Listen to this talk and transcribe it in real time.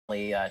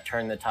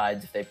turn the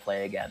tides if they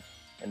play again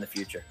in the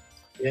future.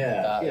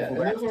 Yeah.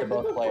 Congrats to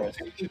both players.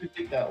 It didn't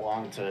take that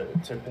long to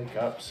pick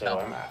up, so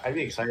I'd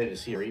be excited to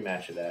see a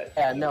rematch of that.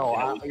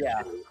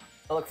 Yeah,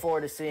 I look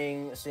forward to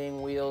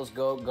seeing Wheels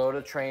go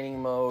to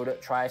training mode,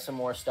 try some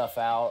more stuff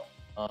out.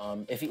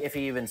 If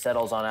he even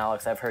settles on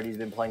Alex, I've heard he's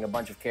been playing a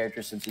bunch of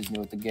characters since he's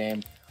new at the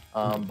game.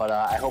 But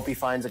I hope he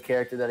finds a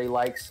character that he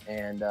likes,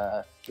 and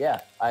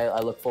I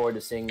look forward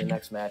to seeing the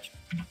next match.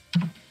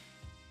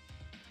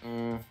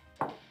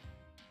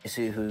 Let's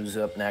see who's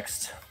up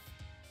next.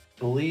 I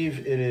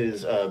believe it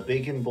is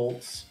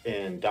BaconBoltz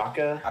and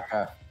Dakka.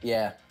 Dakka,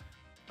 yeah.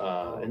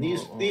 And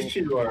these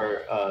two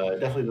are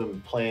definitely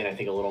been playing, I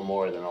think, a little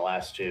more than the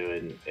last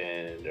two,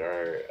 and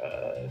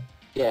are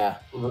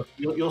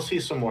you'll see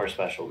some more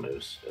special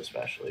moves,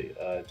 especially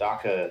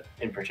Dakka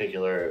in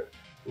particular.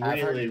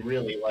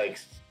 Really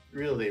likes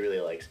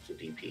to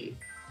DP.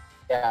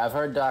 Yeah, I've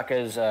heard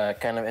Dakka's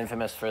kind of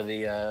infamous for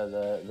the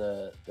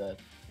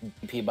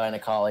DP by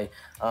Nikali,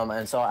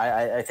 and so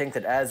I think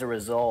that as a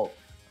result,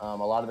 a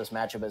lot of this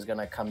matchup is going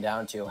to come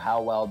down to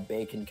how well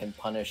Bacon can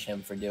punish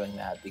him for doing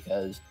that,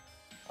 because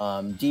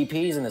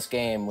DPs in this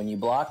game, when you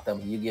block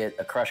them, you get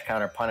a crush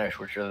counter punish,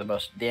 which are the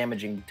most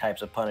damaging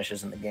types of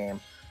punishes in the game.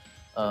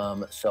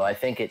 So I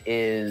think it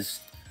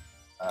is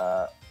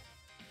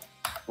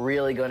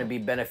really going to be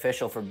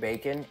beneficial for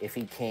Bacon if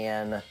he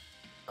can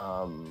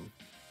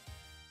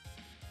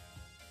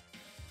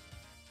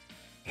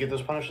get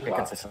those punishes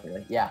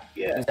consistently. Yeah,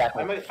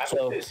 exactly. I might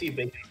see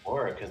Bacon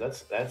Laura, because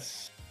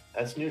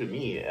that's new to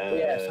me.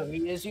 So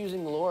he is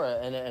using Laura,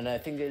 and I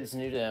think it's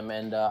new to him.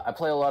 And I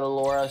play a lot of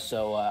Laura,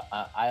 so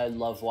I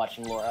love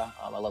watching Laura.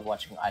 I love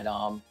watching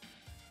Idom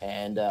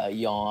and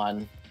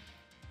Yawn,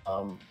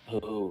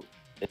 who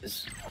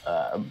is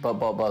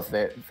both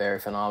very, very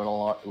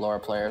phenomenal Laura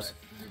players.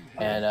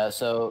 And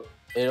so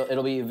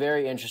it'll be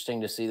very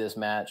interesting to see this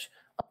match.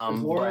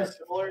 Is Laura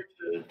similar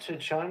to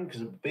Chun?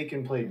 Because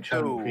Bacon played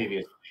Chun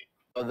previously.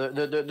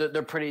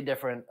 They're pretty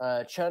different.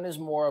 Chun is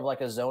more of like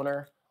a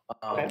zoner.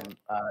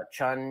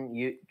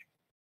 Chun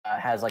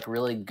has like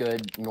really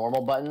good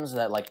normal buttons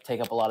that like take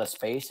up a lot of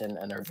space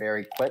and are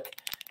very quick,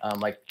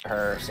 like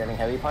her standing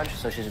heavy punch.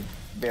 So she's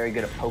very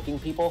good at poking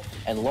people.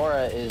 And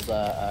Laura is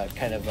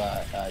kind of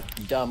a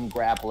dumb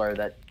grappler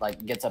that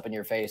like gets up in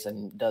your face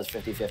and does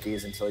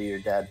 50-50s until you're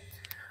dead.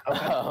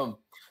 Okay.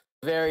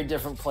 Very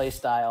different play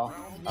style,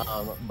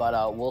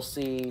 but we'll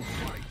see.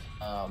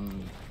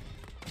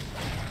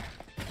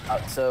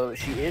 So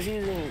she is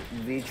using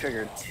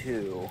V-Trigger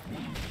 2,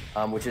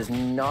 which is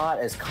not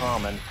as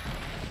common.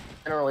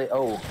 Generally,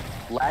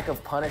 lack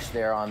of punish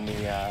there on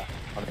the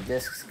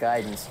disc's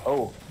guidance.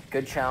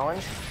 Good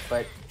challenge,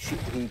 but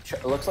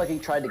it looks like he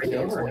tried to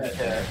cancel it.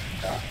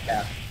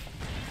 Yeah.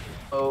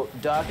 So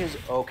Dakka's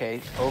okay.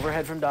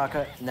 Overhead from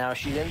Dakka. Now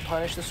she didn't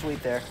punish the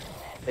sweep there.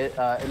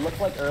 It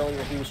looked like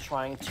earlier he was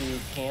trying to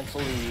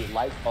cancel the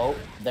light.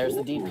 There's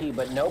the DP,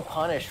 but no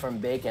punish from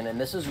Bacon. And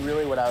this is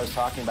really what I was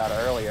talking about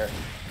earlier.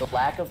 The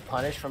lack of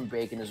punish from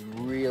Bacon is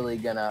really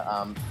going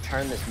to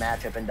turn this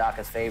matchup in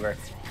Dakka's favor,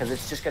 because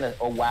it's just going to,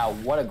 oh, wow,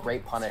 what a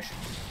great punish.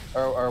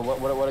 Or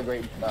what a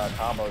great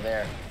combo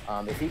there.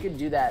 If he could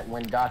do that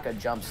when Dakka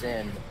jumps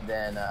in,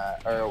 then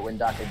or when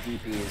Dakka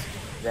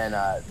DPs, then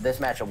this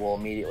matchup will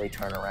immediately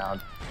turn around.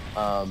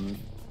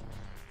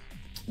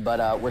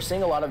 But we're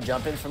seeing a lot of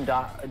jump-ins from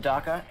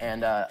Dakka,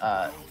 and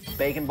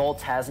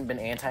BaconBoltz hasn't been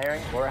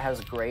anti-airing. Laura has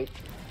great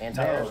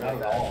anti-air. No, not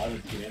at all. I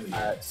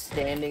haven't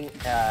seen any.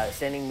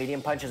 Standing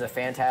medium punch is a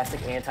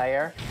fantastic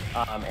anti-air,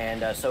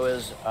 and so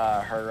is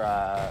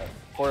her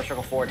quarter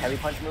circle forward heavy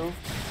punch move.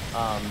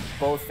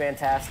 Both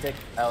fantastic.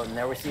 And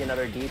there we see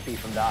another DP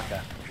from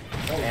Dakka.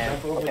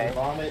 Jump over the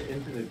vomit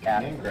into the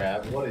hand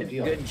grab. What a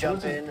deal. Good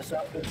jump in. This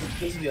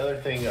is the other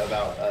thing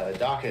about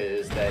Dakka,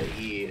 is that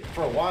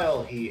for a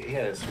while, he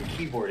had some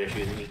keyboard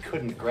issues and he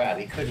couldn't grab.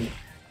 He couldn't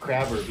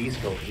grab or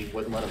V-skill because he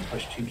wouldn't let him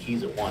push two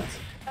keys at once.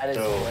 That is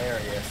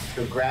hilarious.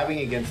 So grabbing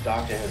against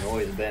Dakka has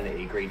always been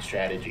a great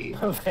strategy.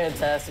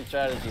 Fantastic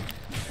strategy.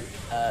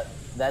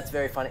 That's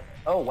very funny.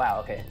 Oh, wow,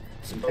 okay.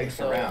 Takes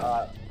the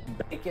round.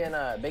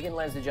 Bacon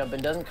lands the jump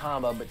and doesn't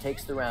combo, but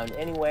takes the round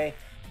anyway.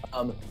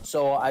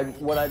 So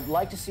what I'd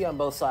like to see on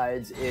both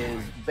sides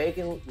is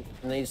Bacon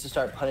needs to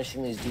start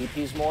punishing these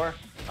DPs more.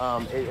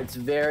 It's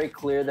very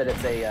clear that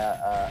it's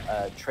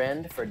a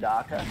trend for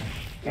Dakka,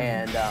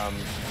 and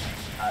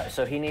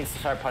so he needs to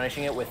start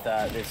punishing it with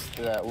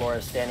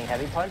Laura's standing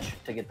heavy punch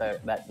to get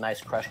that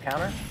nice crush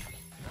counter.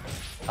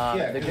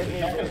 The good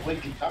news is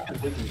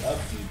Dakka's waking up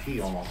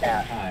DP almost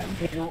all the time.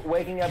 He's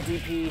waking up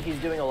DP. He's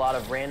doing a lot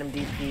of random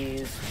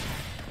DPs,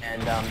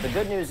 and the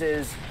good news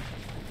is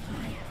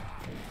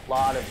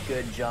lot of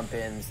good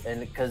jump-ins, and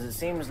because it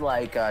seems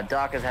like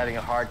Dakka's having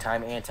a hard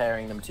time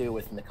anti-airing them too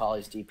with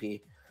Nikali's DP.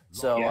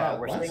 So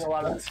we're seeing a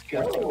lot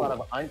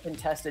of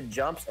uncontested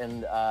jumps,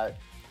 and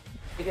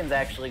Bacon's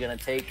actually going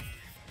to take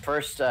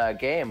first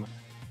game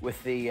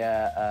with the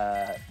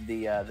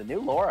new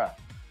Laura.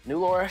 New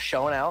Laura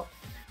showing out.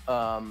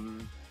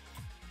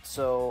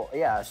 So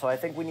I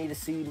think we need to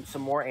see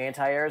some more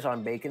anti-airs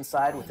on Bacon's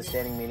side with the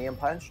standing medium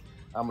punch.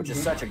 which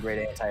is such a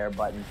great anti-air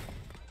button.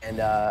 And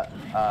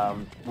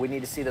we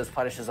need to see those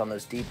punishes on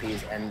those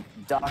DPs. And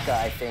Dakka,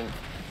 I think,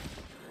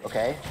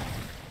 okay,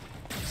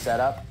 set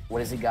up. What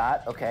has he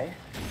got? Okay.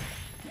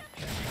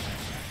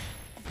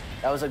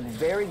 That was a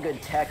very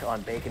good tech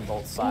on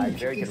BaconBoltz's side.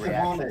 Very good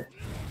reaction.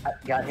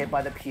 Got hit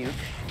by the puke.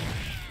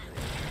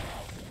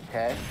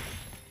 Okay.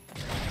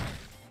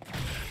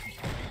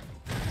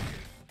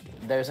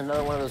 There's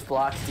another one of those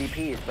blocks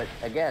DPs, but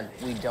again,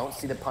 we don't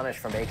see the punish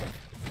from Bacon.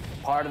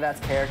 Part of that's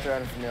character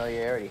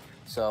unfamiliarity.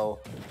 So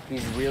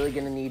he's really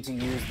going to need to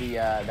use the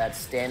that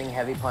standing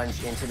heavy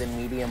punch into the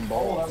medium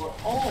bolt.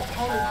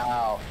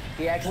 Wow.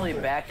 He actually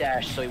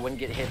backdashed so he wouldn't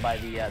get hit by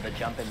the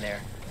jump in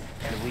there.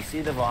 And we see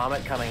the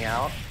vomit coming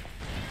out.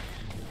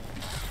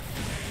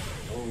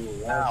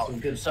 Wow. Some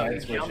good so he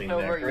jumped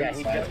over,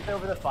 he jumped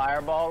over the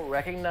fireball,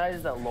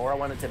 recognized that Laura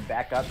wanted to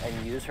back up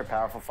and use her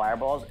powerful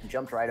fireballs,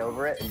 jumped right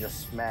over it, and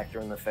just smacked her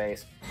in the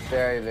face.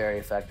 Very, very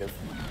effective.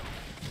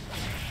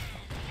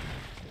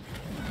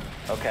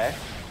 Okay.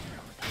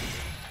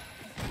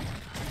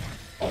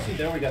 Oh, see,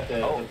 there we got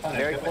the punch.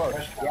 Very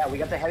close. Yeah, we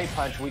got the heavy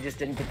punch. We just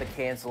didn't get the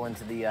cancel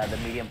into the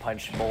medium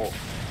punch bolt.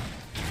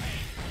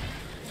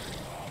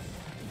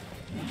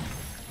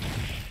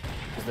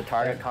 Is the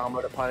target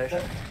combo to punish?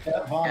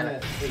 That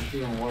vomit is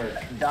doing work.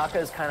 Dakka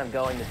is kind of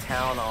going to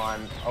town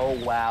on. Oh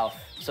wow!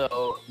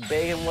 So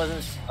Bacon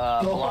wasn't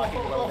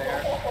blocking low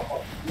there.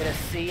 Get a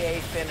CA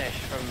finish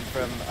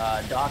from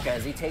Dakka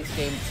as he takes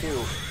game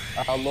 2.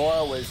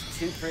 Laura was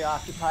too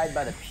preoccupied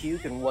by the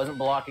puke and wasn't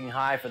blocking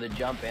high for the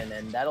jump in,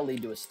 and that'll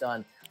lead to a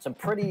stun. Some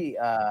pretty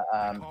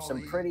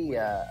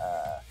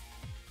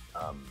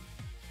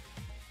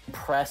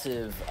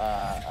impressive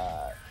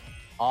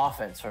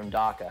offense from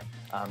Dakka,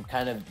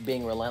 kind of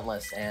being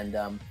relentless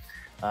and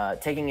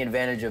taking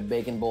advantage of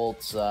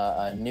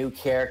BaconBoltz's new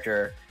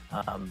character.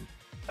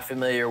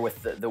 Familiar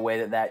with the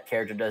way that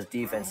character does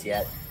defense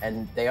yet,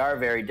 and they are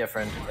very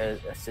different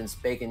since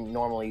Bacon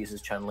normally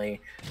uses Chun-Li.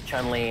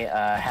 Chun-Li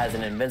has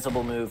an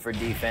invincible move for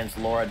defense,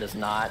 Laura does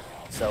not.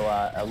 So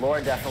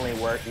Laura definitely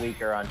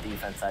weaker on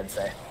defense, I'd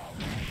say.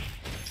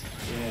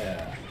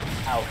 Yeah.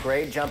 Oh,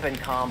 great jump-in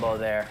combo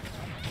there.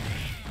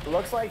 It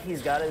looks like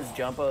he's got his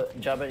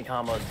jump-in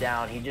combos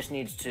down. He just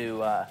needs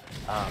to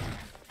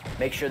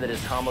make sure that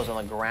his combos on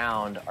the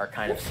ground are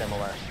kind of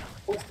similar.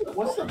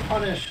 What's the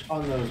punish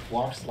on those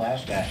block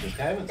slash dashes?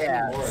 I haven't seen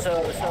more.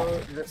 So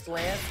the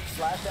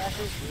slash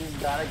dashes, he's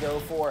got to go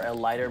for a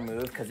lighter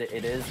move because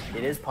it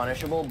is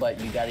punishable,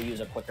 but you got to use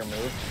a quicker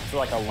move. So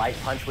like a light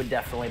punch would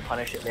definitely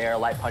punish it there.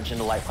 Light punch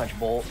into light punch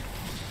bolt.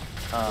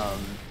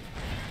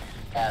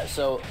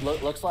 So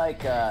looks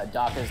like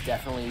Dakka's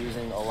definitely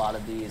using a lot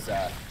of these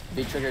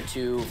big trigger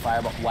 2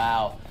 fireball.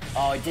 Wow.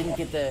 Oh, it didn't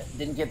get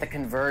the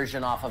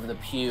conversion off of the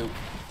puke.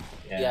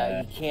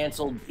 Yeah,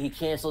 he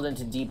canceled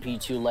into DP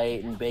too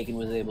late, and Bacon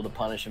was able to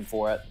punish him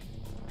for it.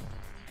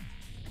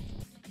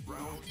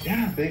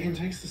 Yeah, Bacon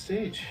takes the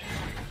stage.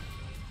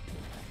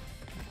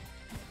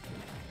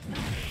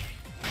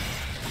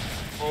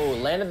 Oh,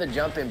 landed the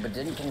jump in, but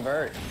didn't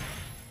convert.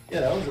 Yeah,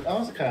 that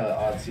was a kind of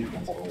odd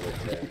sequence.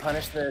 Didn't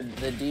punish the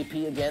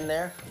DP again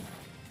there,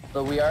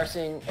 but we are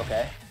seeing Oh,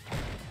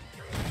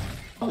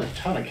 there's a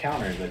ton of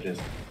counters that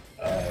just.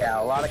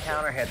 Yeah, a lot of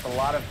counter hits, a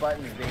lot of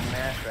buttons being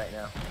mashed right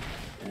now.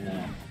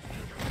 Yeah.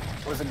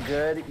 It was a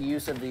good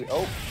use of the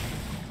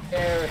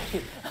there.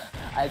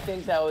 I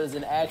think that was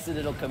an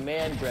accidental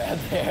command grab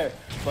there,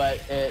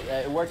 but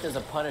it worked as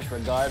a punish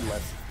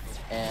regardless.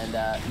 And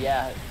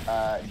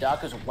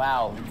Dakka's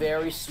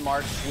very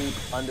smart sweep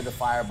under the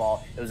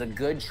fireball. It was a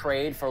good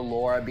trade for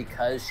Laura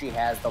because she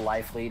has the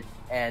life lead,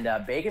 and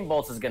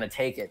BaconBoltz is going to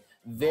take it.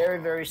 Very,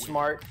 very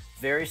smart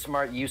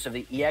use of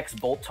the EX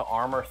bolt to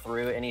armor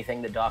through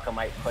anything that Dakka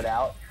might put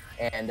out.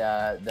 And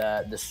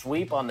the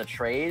sweep on the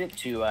trade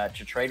to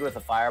trade with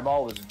a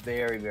fireball was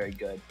very, very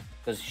good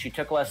because she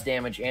took less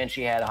damage and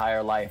she had a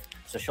higher life.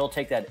 So she'll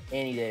take that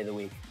any day of the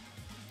week.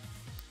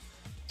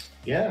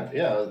 Yeah,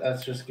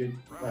 that's just good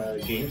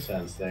game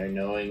sense there,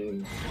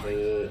 knowing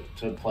to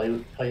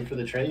play for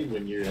the trade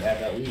when you have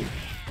that lead.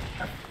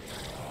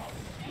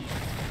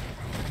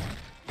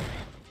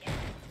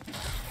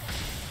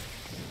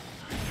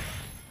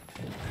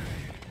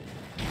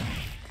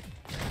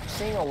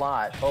 Seeing a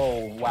lot.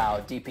 Oh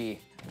wow, DP,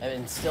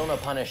 and still no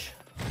punish.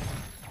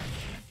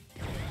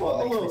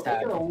 Well, a little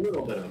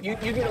bit of you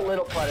get a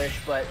little punish,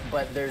 but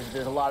there's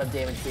a lot of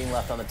damage being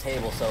left on the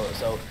table,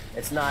 so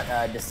it's not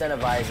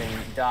disincentivizing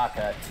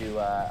Dakka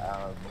to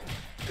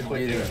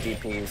do these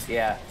DPs.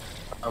 Yeah,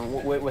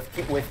 with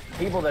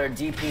people that are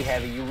DP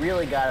heavy, you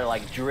really gotta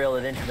like drill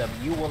it into them.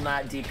 You will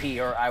not DP,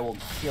 or I will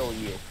kill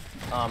you.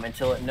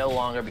 Until it no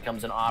longer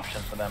becomes an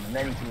option for them, and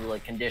then you can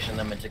really condition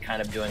them into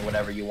kind of doing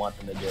whatever you want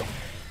them to do.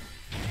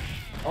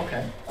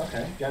 Okay.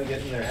 Gotta get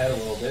in their head a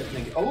little bit.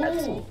 See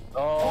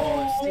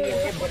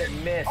it, but it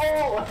missed.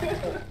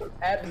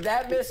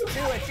 That missed too,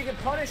 and she could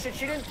punish it.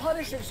 She didn't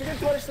punish it. She didn't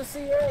punish the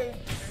CA.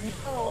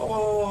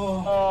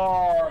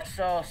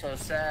 So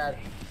sad.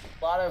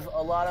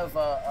 A lot of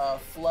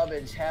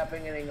flubbage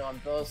happening on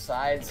both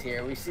sides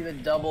here. We see the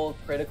double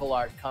critical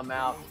art come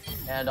out,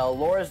 and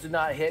Laura's did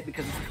not hit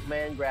because it's a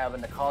command grab,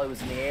 and Nakali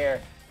was in the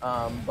air.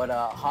 But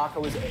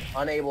Haka was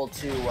unable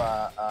to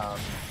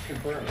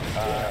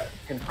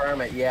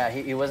confirm it. Yeah,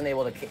 he wasn't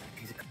able to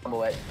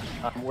combo it.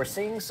 We're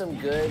seeing some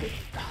good.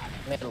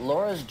 Man,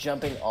 Laura's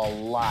jumping a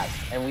lot,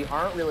 and we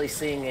aren't really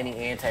seeing any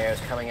anti-airs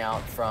coming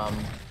out from.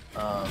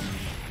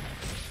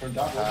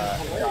 Dakka.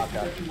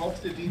 He loves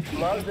the DP. He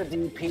loves the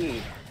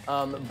DP.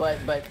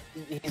 But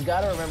he's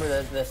got to remember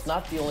that that's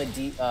not the only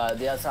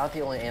that's not the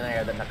only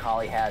anti-air that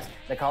Nakali has.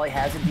 Nakali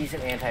has a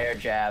decent anti-air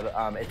jab.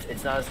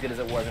 It's not as good as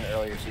it was in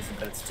earlier season,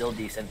 but it's still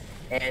decent.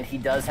 And he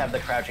does have the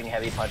crouching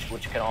heavy punch,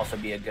 which can also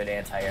be a good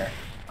anti-air.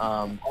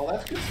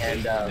 That's good.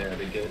 And there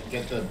to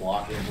get the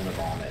block into the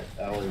vomit.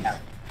 That was. Yeah.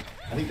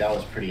 I think that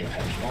was pretty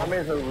intentional. Vomit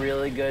is a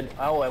really good.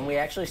 Oh, and we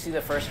actually see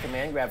the first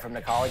command grab from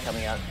Nakali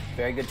coming out.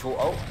 Very good tool.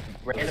 Oh,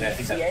 random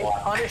CA.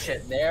 Punish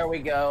it. There we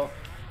go.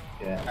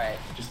 Yeah. All right.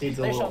 Just needs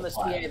a finish little on the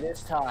CA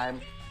this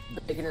time.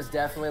 Bacon has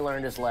definitely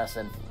learned his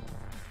lesson.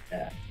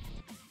 Yeah.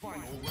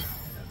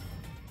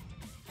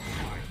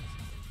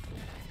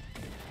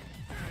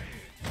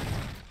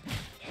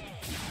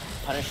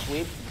 Punish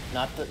sweep,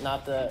 not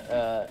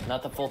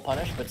the full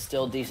punish, but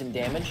still decent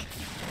damage.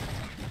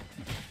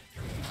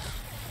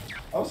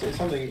 I'll say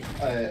something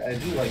I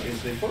do like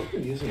is they've both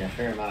been using a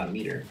fair amount of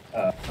meter.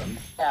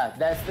 Yeah,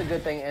 that's the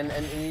good thing, and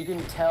you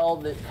can tell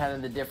that kind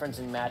of the difference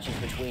in matches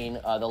between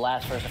the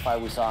last first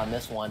fight we saw in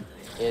this one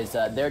is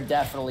they're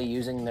definitely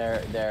using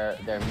their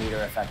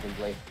meter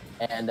effectively,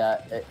 and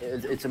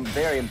it's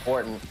very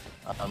important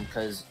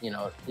because you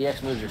know the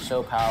X moves are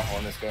so powerful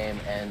in this game,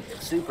 and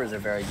supers are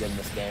very good in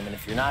this game, and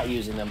if you're not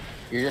using them,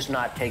 you're just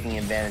not taking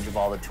advantage of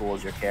all the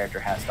tools your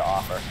character has to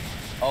offer.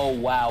 Oh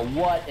wow,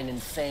 what an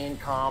insane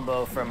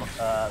combo from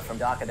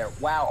Dakka there.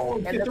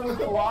 Wow, and the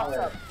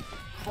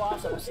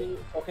cross up. See,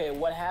 okay,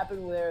 what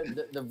happened there,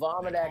 the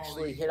vomit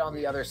actually hit on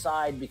the other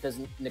side because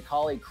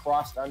Nakali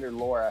crossed under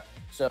Laura,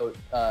 so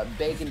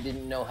Bacon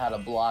didn't know how to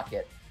block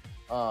it,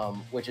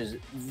 which is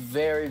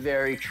very,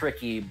 very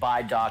tricky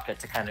by Dakka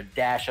to kind of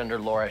dash under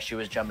Laura as she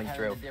was jumping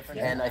through.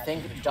 And I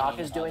think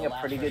Dakka's doing a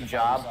pretty good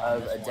job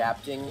of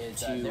adapting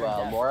to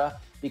Laura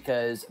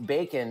because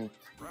Bacon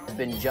has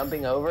been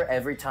jumping over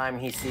every time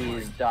he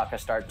sees Dakka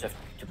start to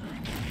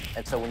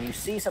and so when you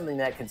see something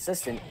that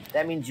consistent,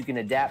 that means you can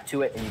adapt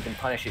to it and you can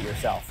punish it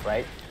yourself,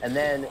 right? And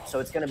then, so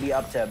it's going to be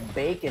up to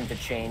Bacon to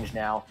change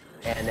now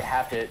and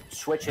have to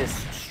switch his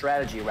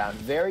strategy around.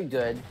 Very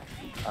good.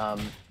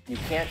 You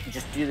can't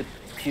just do the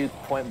puke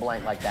point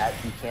blank like that.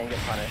 You can get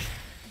punished.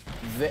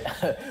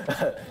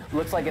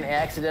 Looks like an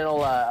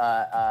accidental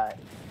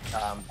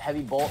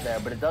heavy bolt there,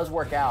 but it does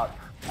work out.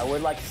 I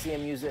would like to see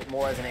him use it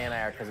more as an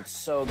anti-air because it's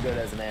so good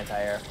as an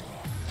anti-air.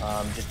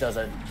 Just does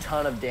a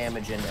ton of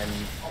damage and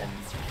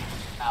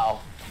ow.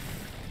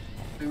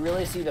 We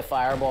really see the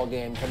fireball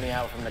game coming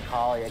out from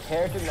Nakali, a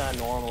character not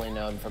normally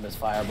known from his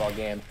fireball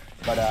game,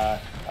 but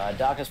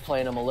Dakka's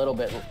playing him a little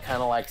bit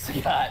kind of like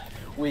Scott.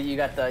 You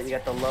got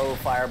the low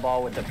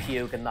fireball with the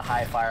puke and the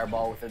high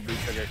fireball with the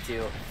V-trigger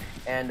too.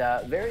 And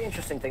very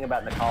interesting thing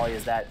about Nakali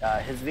is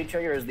that his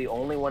V-trigger is the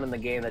only one in the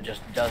game that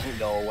just doesn't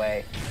go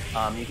away.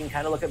 You can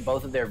kind of look at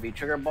both of their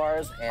V-trigger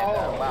bars, and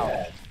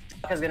wow,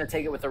 Dakka's gonna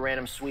take it with a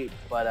random sweep.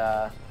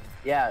 But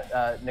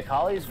yeah,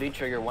 Nakali's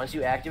V-trigger, once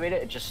you activate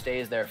it, it just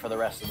stays there for the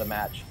rest of the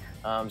match.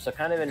 So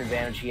kind of an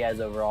advantage he has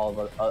over all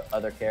of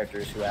other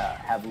characters who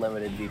have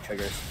limited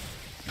V-triggers.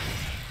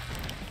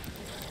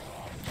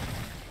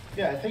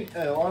 Yeah, I think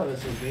a lot of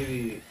this is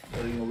maybe,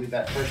 you know, with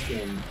that first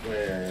game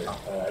where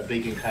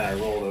Bacon kind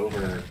of rolled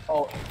over.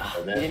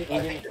 I think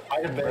it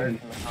might have been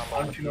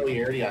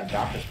unfamiliarity on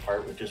Dakka's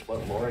part with just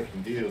what Laura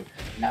can do.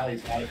 Now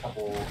he's had a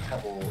couple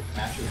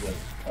matches with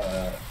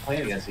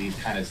playing against it. He's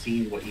kind of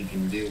seen what he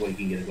can do, what he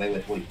can get away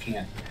with, what he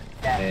can't.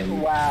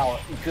 Wow,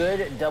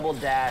 good double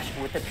dash.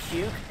 With the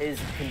puke is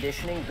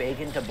conditioning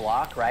Bacon to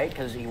block, right?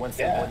 Because he wants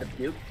to avoid the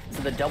puke.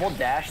 So the double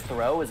dash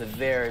throw is a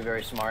very,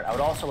 very smart. I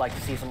would also like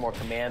to see some more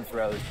command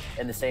throws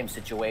in the same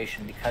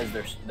situation because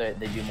they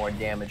do more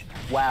damage.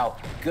 Wow,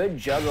 good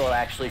juggle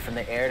actually from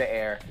the air to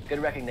air.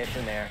 Good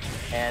recognition there.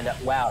 And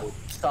wow,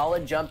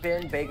 solid jump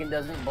in. Bacon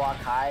doesn't block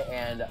high,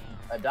 and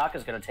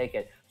Dakka's going to take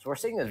it. So we're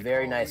seeing a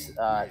very nice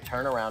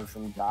turnaround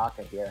from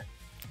Dakka here.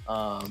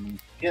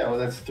 Yeah, well,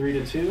 that's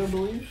 3-2, I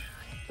believe.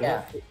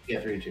 Yeah.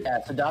 Yeah, 3-2.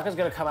 Yeah, so Dakka's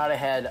going to come out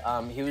ahead.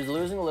 He was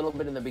losing a little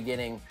bit in the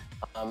beginning,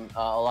 a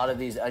lot of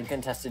these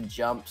uncontested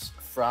jumps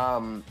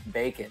from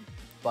Bacon,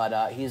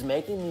 but he's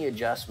making the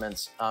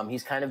adjustments.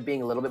 He's kind of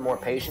being a little bit more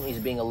patient. He's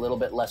being a little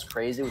bit less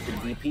crazy with the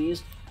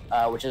DPs,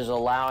 which is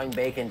allowing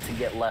Bacon to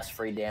get less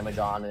free damage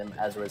on him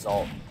as a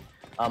result.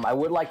 I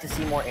would like to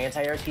see more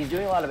anti-airs. He's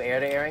doing a lot of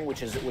air-to-airing,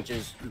 which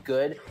is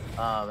good,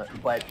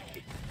 but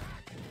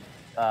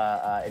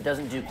it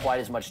doesn't do quite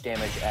as much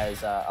damage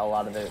as a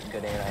lot of the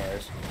good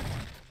anti-airs.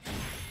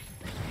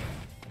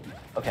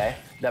 Okay,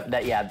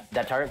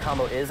 that target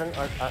combo isn't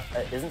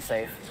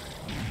safe.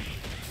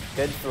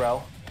 Good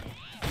throw.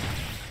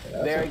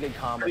 Very good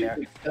combo there.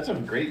 That's a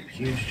great,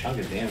 huge chunk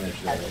of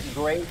damage there.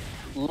 Great.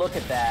 Look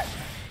at that.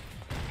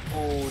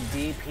 Oh,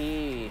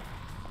 DP.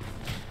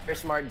 Very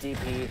smart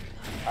DP.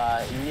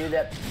 Knew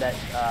that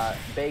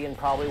Bacon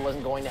probably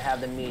wasn't going to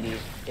have the meaty.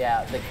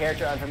 Yeah, the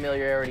character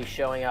unfamiliarity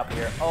showing up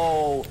here.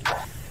 Oh.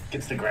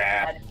 Gets the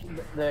grab.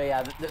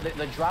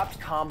 The dropped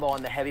combo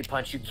on the heavy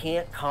punch, you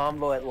can't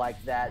combo it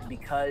like that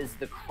because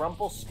the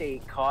crumple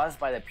state caused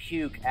by the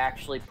puke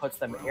actually puts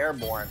them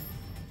airborne.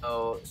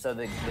 So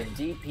the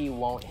DP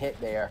won't hit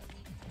there.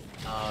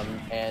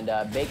 And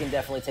Bacon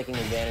definitely taking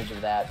advantage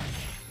of that.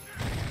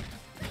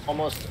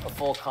 Almost a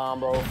full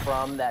combo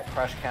from that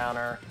crush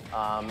counter.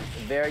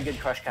 Very good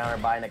crush counter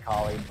by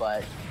Nakali,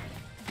 but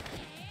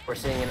we're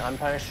seeing an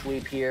unpunished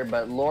sweep here,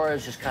 but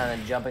Laura's just kind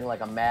of jumping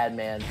like a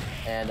madman,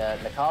 and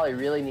Nakali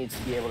really needs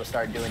to be able to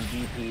start doing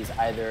DPs,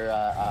 either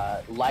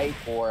light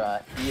or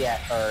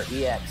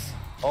EX.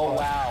 Oh,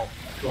 wow.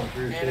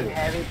 And a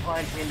heavy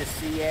punch into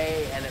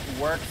CA, and it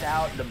works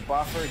out. The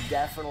buffer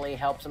definitely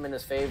helps him in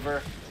his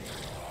favor.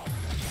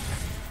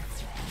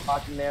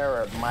 Talking there,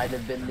 or it might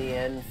have been the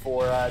end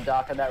for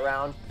Dakka that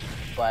round,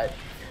 but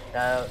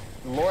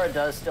Laura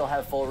does still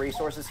have full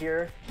resources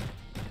here.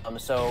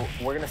 So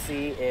we're gonna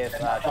see if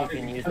she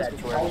can use that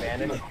to her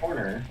advantage.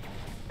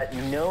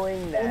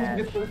 Knowing that,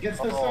 gets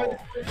the side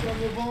switch on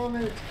the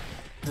vomit.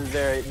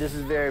 This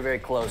is very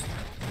close.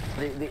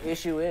 The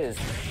issue is,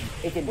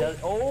 Bacon does.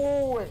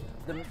 Oh,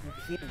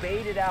 he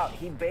baited out.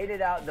 He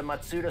baited out the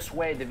Matsuda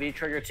Sway, the V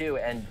trigger 2,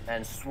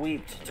 and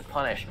sweeped to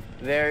punish.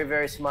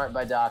 Very smart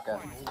by Dakka.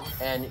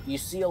 And you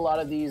see a lot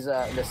of these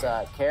this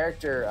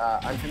character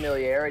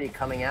unfamiliarity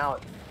coming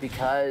out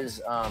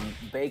because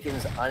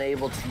Bacon's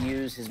unable to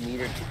use his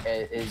meter,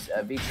 his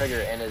V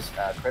trigger and his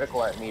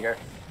critical art meter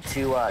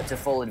to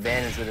full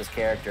advantage with his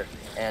character,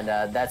 and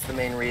that's the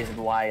main reason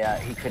why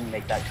he couldn't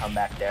make that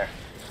comeback there.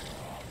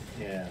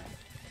 Yeah.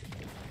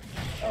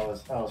 I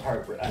was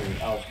heartbroken. I mean,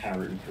 I was kind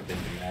of rooting for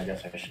Bacon. I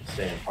guess I should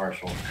say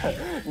impartial.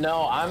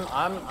 No,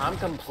 I'm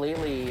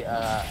completely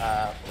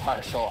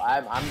partial.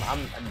 I'm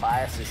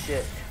biased as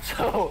shit.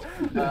 So.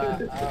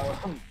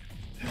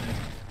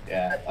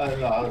 Yeah, I'm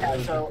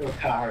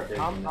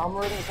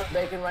rooting for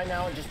Bacon right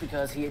now just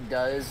because he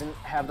doesn't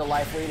have the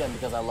life lead and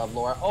because I love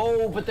Laura.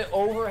 Oh, but the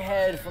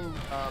overhead from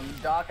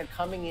Dakka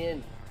coming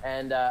in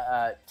and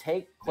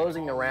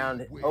closing the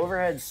round.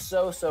 Overhead's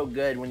so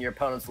good when your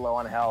opponent's low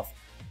on health.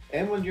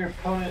 And when your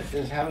opponent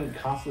is having to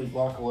constantly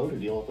block low to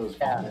deal with those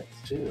vomits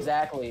too.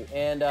 Exactly,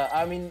 and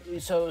I mean,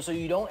 so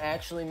you don't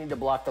actually need to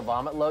block the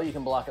vomit low. You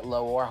can block it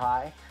low or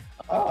high.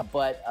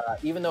 But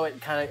even though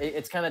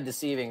it's kind of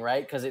deceiving,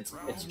 right? Because it's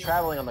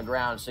traveling on the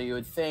ground, so you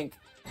would think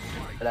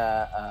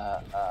that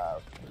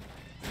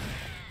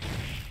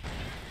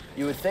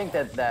it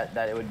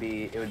would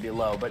be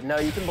low, but no,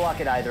 you can block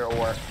it either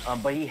or.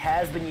 But he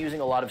has been using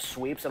a lot of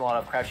sweeps and a lot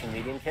of crouching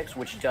medium kicks,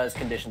 which does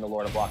condition the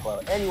Lord to block low,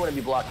 and you want to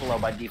be blocking low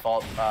by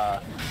default,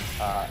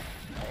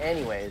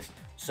 anyways.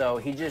 So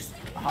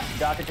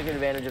Dakka took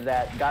advantage of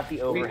that, got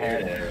the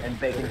overhead, and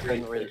Bacon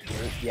couldn't really,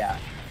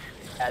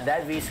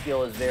 that V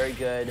skill is very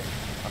good.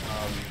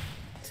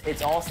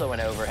 It's also an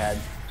overhead.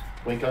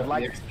 Wake up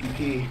like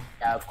XP.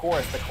 Yeah, of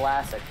course, the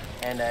classic,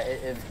 and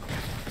it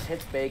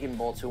hits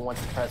BaconBoltz, who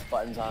wants to press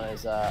buttons on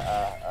his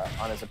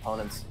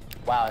opponents.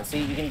 Wow, and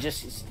see, you can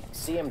just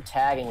see him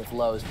tagging with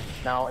lows.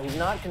 Now, he's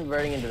not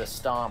converting into the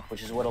stomp,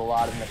 which is what a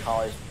lot of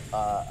Nakalis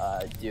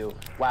do.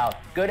 Wow,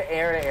 good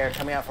air-to-air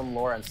coming out from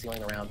Laura and sealing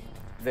the round.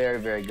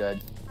 Very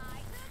good.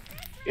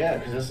 Yeah,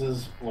 because this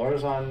is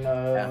Laura's on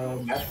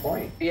match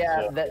point.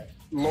 Yeah, so.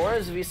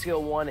 Laura's V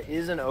skill 1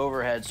 is an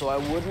overhead, so I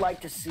would like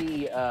to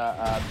see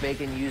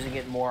Bacon using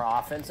it more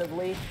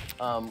offensively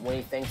when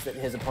he thinks that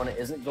his opponent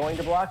isn't going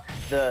to block.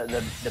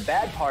 The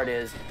bad part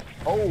is,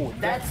 oh,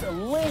 that's a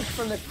link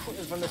from the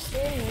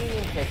standing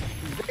medium kick.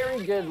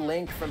 Very good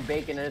link from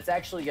Bacon, and it's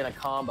actually going to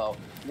combo.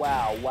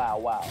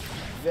 Wow.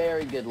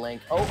 Very good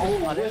link. Oh,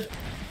 punish.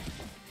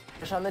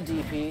 Push on the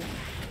DP.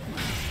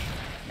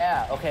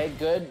 Yeah, okay,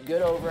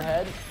 good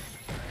overhead.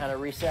 Kind of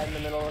reset in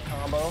the middle of the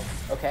combo.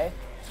 Okay.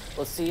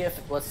 Let's see if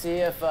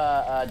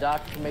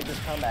Dakka can make this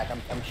comeback.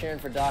 I'm cheering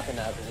for Dakka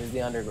now because he's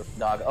the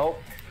underdog. Oh,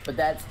 but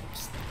that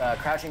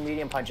crouching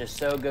medium punch is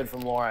so good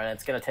from Laura, and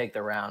it's gonna take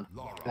the round.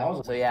 That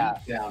was a beat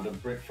down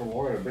for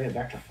Laura to bring it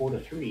back to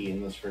 4-3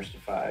 in this first to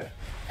 5.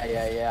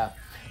 Yeah.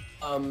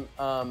 So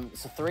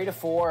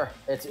 3-4.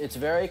 It's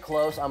very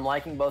close. I'm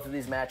liking both of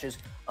these matches.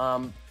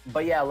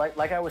 But yeah,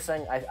 like I was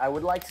saying, I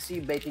would like to see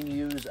Bacon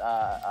use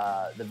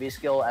the V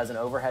skill as an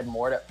overhead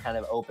more to kind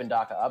of open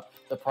Dakka up.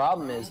 The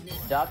problem is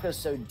Dakka's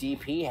so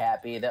DP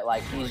happy that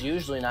like he's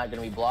usually not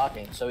going to be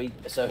blocking, so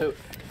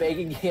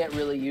Bacon can't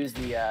really use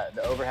the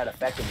overhead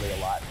effectively a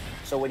lot.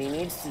 So what he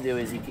needs to do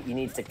is he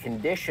needs to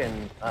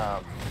condition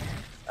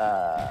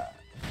Dakka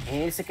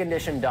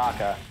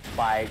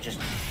by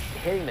just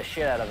hitting the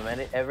shit out of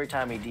him every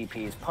time he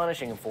DPs,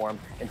 punishing him for him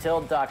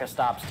until Dakka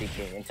stops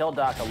DPing, until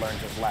Dakka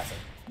learns his lesson.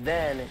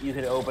 Then you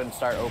could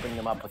start opening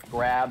them up with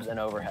grabs and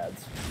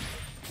overheads.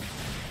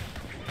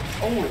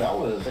 Oh, that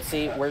was. But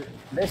see,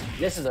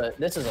 this is a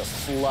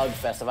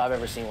slugfest if I've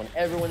ever seen one.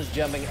 Everyone's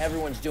jumping,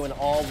 everyone's doing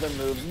all of their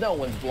moves. No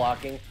one's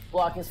blocking.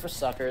 Blocking's for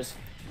suckers.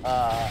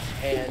 Yeah,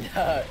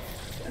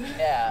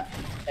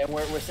 and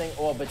we're saying,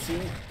 oh, but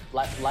see,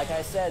 like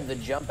I said, the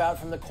jump out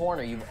from the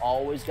corner, you've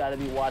always got to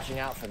be watching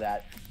out for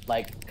that.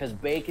 Like, because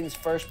Bacon's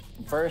first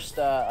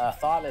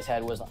thought in his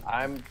head was,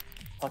 I'm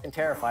fucking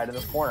terrified of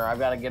this corner. I've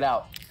got to get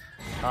out.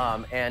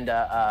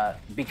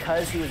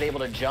 Because he was able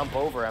to jump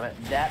over him,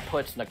 that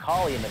puts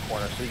Nikali in the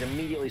corner, so he's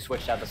immediately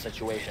switched out the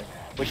situation,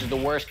 which is the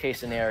worst case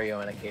scenario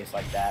in a case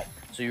like that.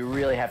 So you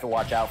really have to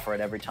watch out for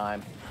it every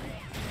time.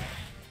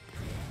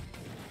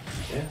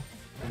 Yeah.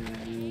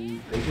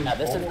 Yeah,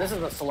 this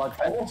is a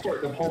slugfest. This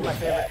is my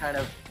favorite kind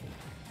of.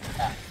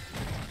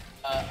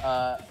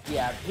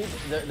 Yeah,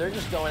 they're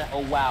just going.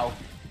 Oh wow,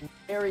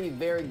 very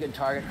very good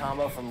target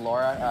combo from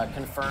Laura.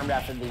 Confirmed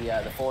after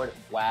the forward.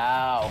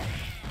 Wow.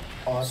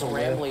 Oh,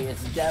 Scrambly,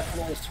 it's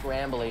definitely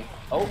scrambly.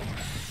 Oh,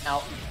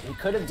 now he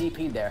could have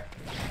DP'd there.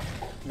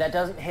 That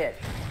doesn't hit.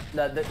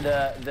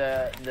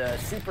 The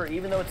super,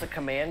 even though it's a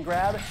command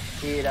grab,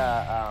 it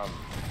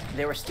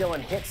they were still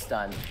in hit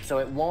stun, so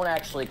it won't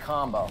actually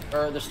combo.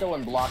 Or they're still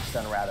in block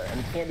stun rather, and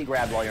you can't be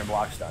grabbed while you're in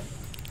block stun.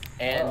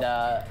 And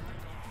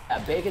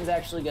Bacon's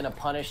actually going to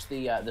punish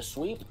the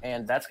sweep,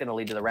 and that's going to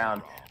lead to the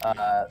round.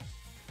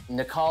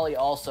 Nikali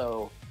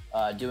also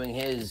doing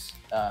his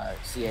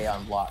CA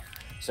on block.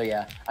 So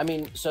yeah, I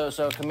mean, so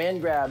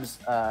command grabs,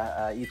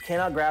 you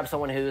cannot grab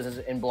someone who is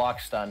in block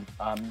stun.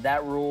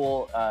 That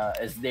rule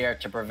is there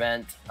to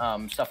prevent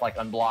stuff like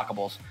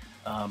unblockables,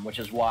 which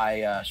is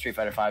why Street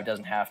Fighter V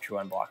doesn't have true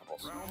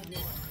unblockables.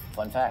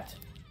 Fun fact.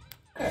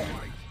 Okay.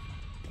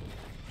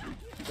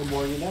 The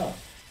more you know.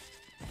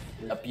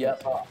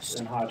 Yep.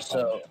 And HodgePodge.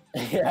 So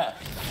yeah,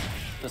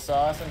 the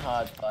sauce and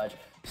HodgePodge.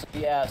 So,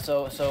 yeah,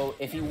 so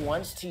if he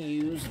wants to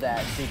use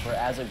that super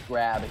as a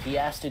grab, he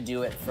has to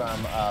do it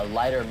from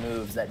lighter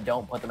moves that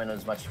don't put them in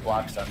as much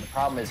block stun. The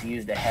problem is he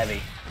used a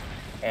heavy,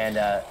 and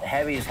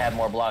heavies have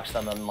more block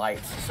stun than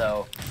lights,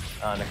 so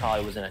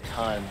Nikali was in a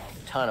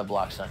ton of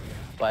block stun.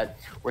 But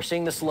we're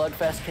seeing the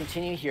slugfest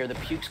continue here. The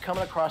puke's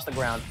coming across the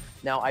ground.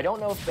 Now, I don't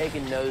know if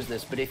Bacon knows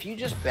this, but if you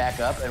just back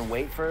up and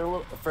wait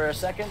for a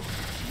second,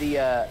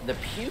 the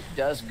puke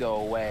does go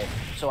away.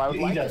 So I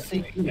would like to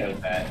see. He knows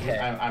that. Okay.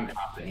 I'm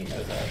confident he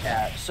knows that.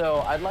 Yeah.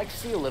 So I'd like to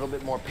see a little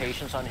bit more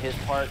patience on his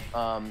part.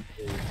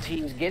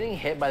 He's getting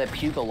hit by the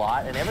puke a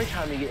lot, and every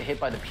time you get hit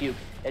by the puke,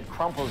 it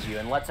crumples you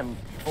and lets him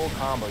full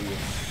combo you.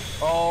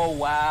 Oh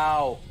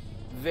wow!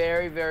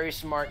 Very very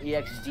smart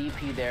EX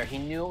DP there. He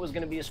knew it was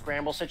going to be a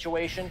scramble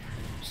situation.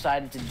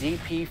 Decided to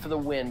DP for the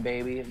win,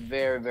 baby.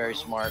 Very, very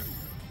smart.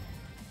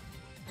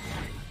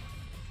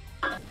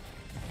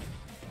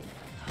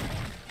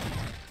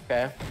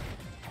 Okay.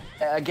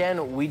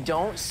 Again, we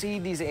don't see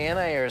these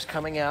anti-airs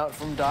coming out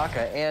from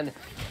Dakka. And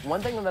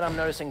one thing that I'm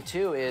noticing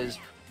too is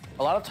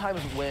a lot of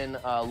times when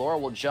Laura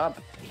will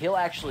jump, he'll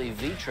actually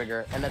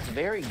V-trigger, and that's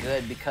very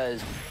good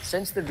because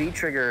since the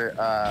V-trigger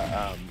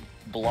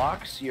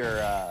blocks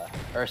your,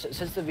 or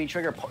since the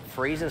V-trigger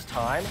freezes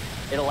time,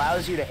 it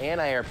allows you to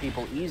anti-air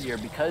people easier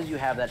because you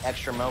have that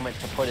extra moment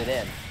to put it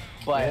in.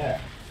 But yeah.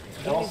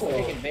 he needs to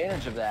take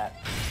advantage of that.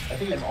 I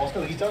think it's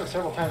also, he's done it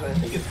several times, I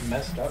think it's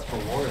messed up for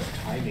Laura's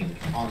timing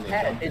on the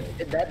jump.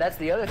 That's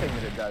the other thing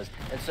that it does.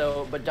 And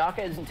so, but Dakka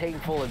isn't taking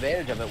full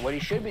advantage of it. What he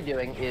should be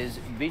doing is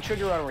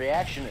V-trigger on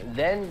reaction,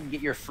 then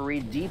get your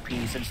free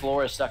DP since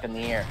Laura's stuck in the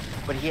air.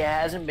 But he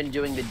hasn't been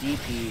doing the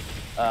DP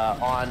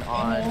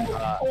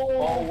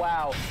oh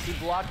wow, he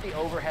blocked the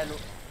overhead.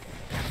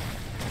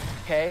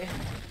 Okay.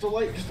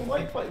 Just a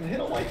like button, hit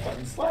a like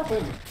button, slap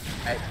him.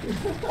 Right.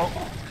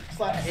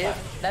 Slap.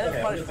 That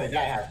is punishable.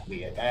 That has to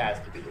be it. That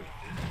has to be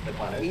the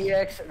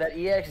punish. That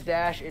EX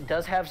dash, it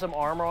does have some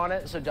armor on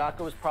it, so Dakka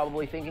was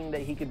probably thinking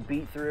that he could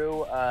beat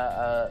through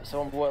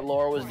some of what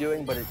Laura was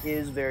doing, but it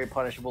is very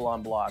punishable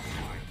on block.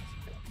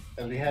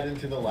 As we head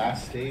into the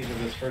last stage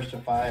of this first to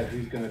 5,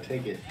 who's going to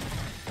take it?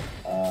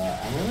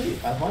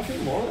 I'm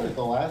liking Laura.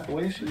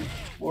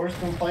 Laura's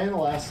been playing the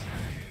last,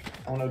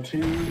 I don't know,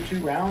 two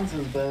rounds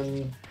has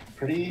been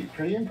pretty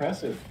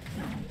impressive.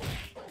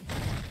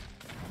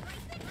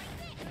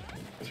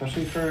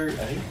 Especially for,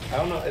 I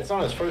don't know, it's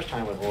not his first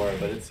time with Laura,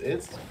 but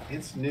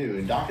it's new.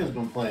 And Dakka's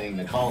been playing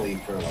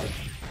Nikali for like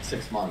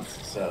 6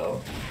 months,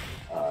 so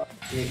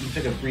he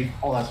took a brief.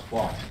 Oh, that's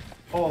blocked.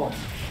 Oh,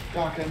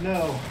 Dakka,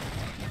 no.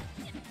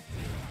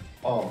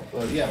 Oh,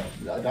 yeah,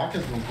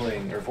 Dakka's been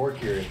playing, or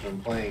Vorkir has been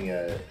playing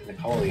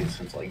Nikali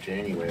since like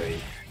January.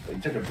 But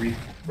he took a brief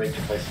break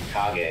to play some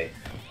Kage.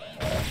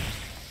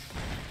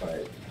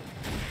 But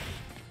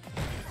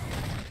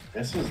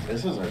this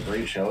is a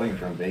great showing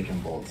from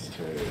BaconBoltz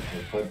to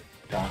put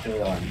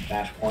Dakka on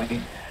match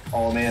point.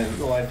 Oh man,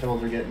 the life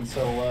totals are getting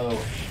so low.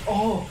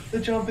 Oh, the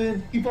jump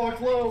in, he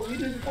blocked low, he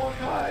didn't block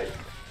high.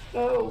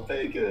 No,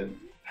 Bacon.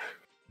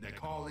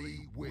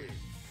 Nikali wins.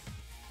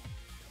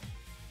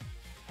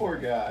 Poor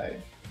guy.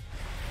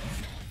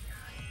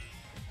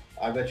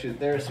 I bet you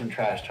there's some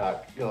trash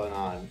talk going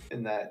on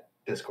in that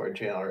Discord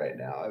channel right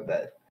now, I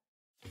bet.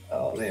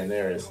 Oh man,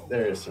 there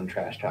is some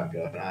trash talk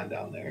going on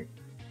down there.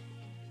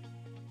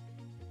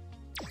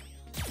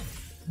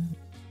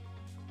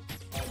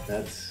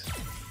 That's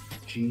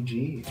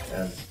GG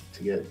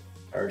to get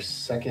our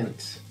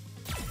second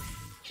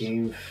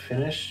game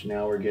finished.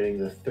 Now we're getting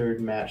the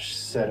third match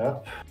set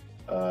up.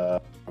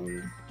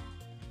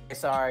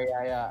 Sorry,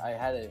 I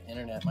had an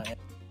internet. My internet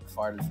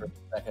farted for a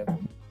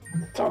second.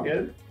 It's all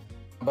good.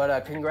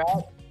 But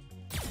congrats.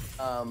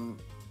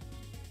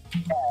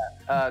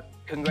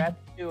 Congrats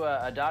to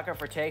Dakka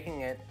for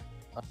taking it.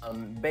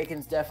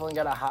 Bacon's definitely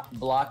got to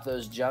block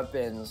those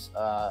jump-ins.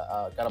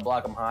 Got to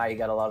block them high. He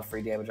got a lot of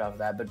free damage off of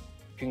that. But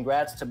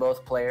congrats to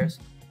both players.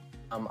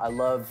 I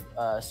love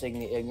seeing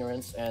the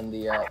ignorance and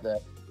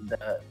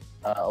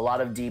a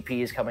lot of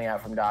DPs coming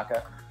out from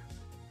Dakka.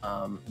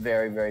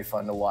 Very, very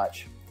fun to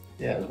watch.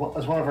 Yeah,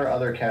 as one of our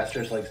other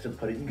casters likes to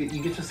put it,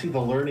 you get to see the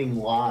learning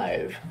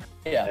live.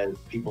 Yeah, as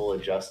people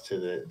adjust to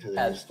the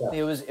new stuff.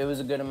 It was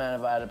a good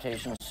amount of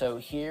adaptation. So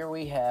here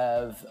we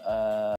have